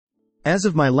As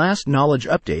of my last knowledge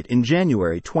update in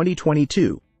January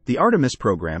 2022, the Artemis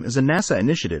program is a NASA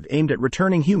initiative aimed at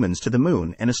returning humans to the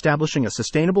Moon and establishing a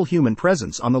sustainable human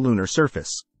presence on the lunar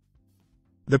surface.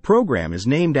 The program is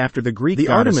named after the Greek goddess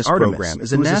Artemis. The Artemis program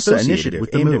is a NASA initiative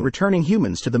aimed at returning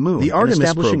humans to the Moon and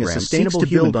establishing a sustainable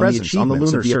human presence on the lunar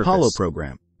surface. The Apollo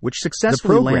program, which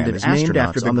successfully landed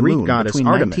astronauts on the Moon between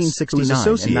 1969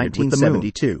 and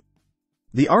 1972.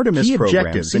 The Artemis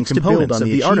program seeks to build on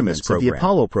the Artemis program, the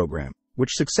Apollo program,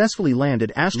 which successfully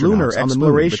landed astronauts on the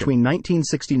Moon between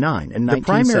 1969 and 1972. The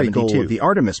primary goal of the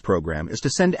Artemis program is to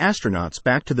send astronauts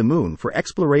back to the Moon for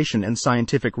exploration and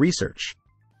scientific research.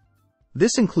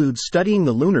 This includes studying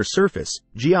the lunar surface,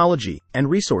 geology, and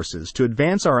resources to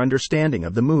advance our understanding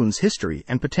of the Moon's history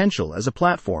and potential as a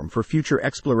platform for future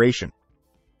exploration.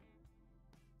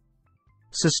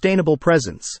 Sustainable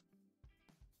presence.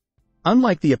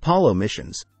 Unlike the Apollo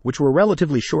missions, which were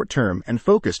relatively short-term and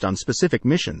focused on specific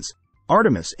missions,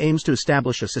 Artemis aims to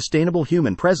establish a sustainable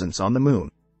human presence on the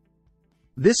Moon.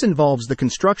 This involves the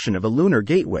construction of a lunar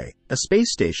gateway, a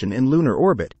space station in lunar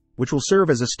orbit, which will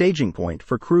serve as a staging point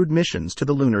for crewed missions to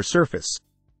the lunar surface.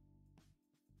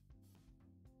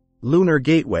 Lunar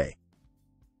Gateway.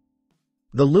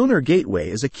 The Lunar Gateway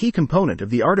is a key component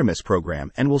of the Artemis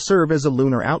program and will serve as a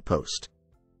lunar outpost.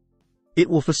 It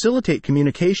will facilitate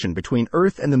communication between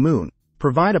Earth and the Moon,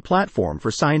 provide a platform for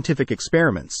scientific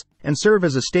experiments, and serve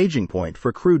as a staging point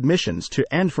for crewed missions to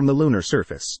and from the lunar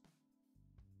surface.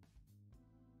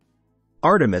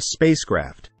 Artemis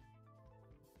spacecraft.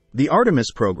 The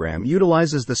Artemis program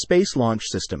utilizes the Space Launch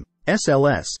System,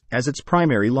 SLS, as its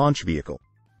primary launch vehicle.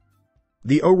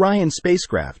 The Orion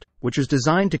spacecraft, which is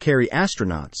designed to carry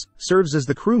astronauts, serves as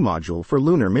the crew module for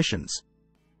lunar missions.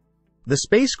 The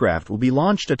spacecraft will be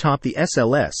launched atop the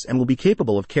SLS and will be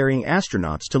capable of carrying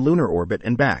astronauts to lunar orbit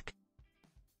and back.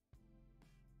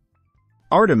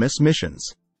 Artemis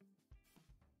missions.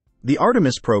 The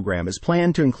Artemis program is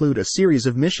planned to include a series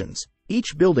of missions,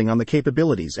 each building on the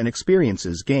capabilities and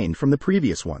experiences gained from the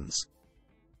previous ones.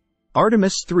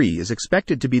 Artemis 3 is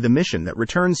expected to be the mission that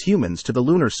returns humans to the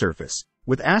lunar surface,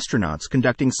 with astronauts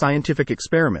conducting scientific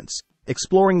experiments,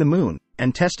 exploring the Moon,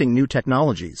 and testing new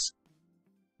technologies.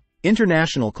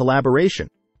 International collaboration.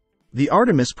 The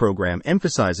Artemis program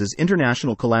emphasizes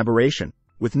international collaboration,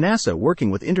 with NASA working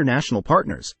with international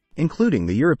partners, including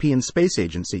the European Space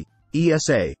Agency,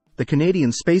 ESA, the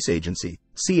Canadian Space Agency,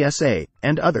 CSA,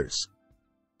 and others.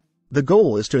 The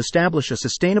goal is to establish a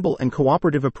sustainable and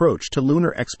cooperative approach to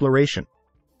lunar exploration.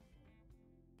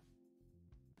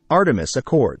 Artemis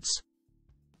Accords.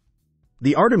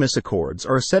 The Artemis Accords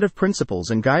are a set of principles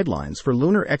and guidelines for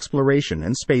lunar exploration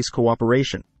and space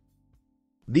cooperation.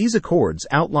 These accords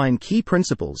outline key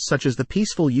principles such as the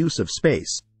peaceful use of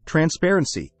space,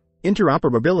 transparency,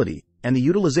 interoperability, and the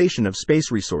utilization of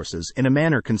space resources in a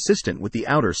manner consistent with the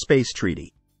Outer Space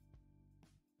Treaty.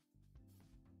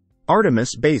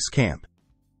 Artemis Base Camp.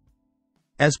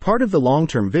 As part of the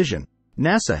long-term vision,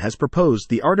 NASA has proposed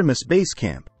the Artemis Base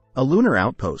Camp, a lunar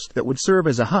outpost that would serve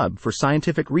as a hub for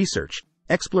scientific research,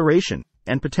 exploration,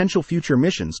 and potential future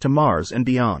missions to Mars and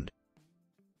beyond.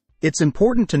 It's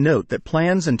important to note that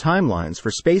plans and timelines for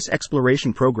space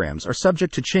exploration programs are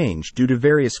subject to change due to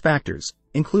various factors,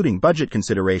 including budget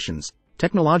considerations,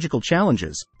 technological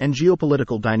challenges, and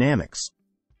geopolitical dynamics.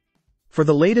 For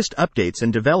the latest updates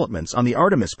and developments on the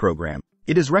Artemis program,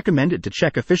 it is recommended to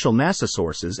check official NASA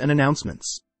sources and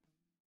announcements.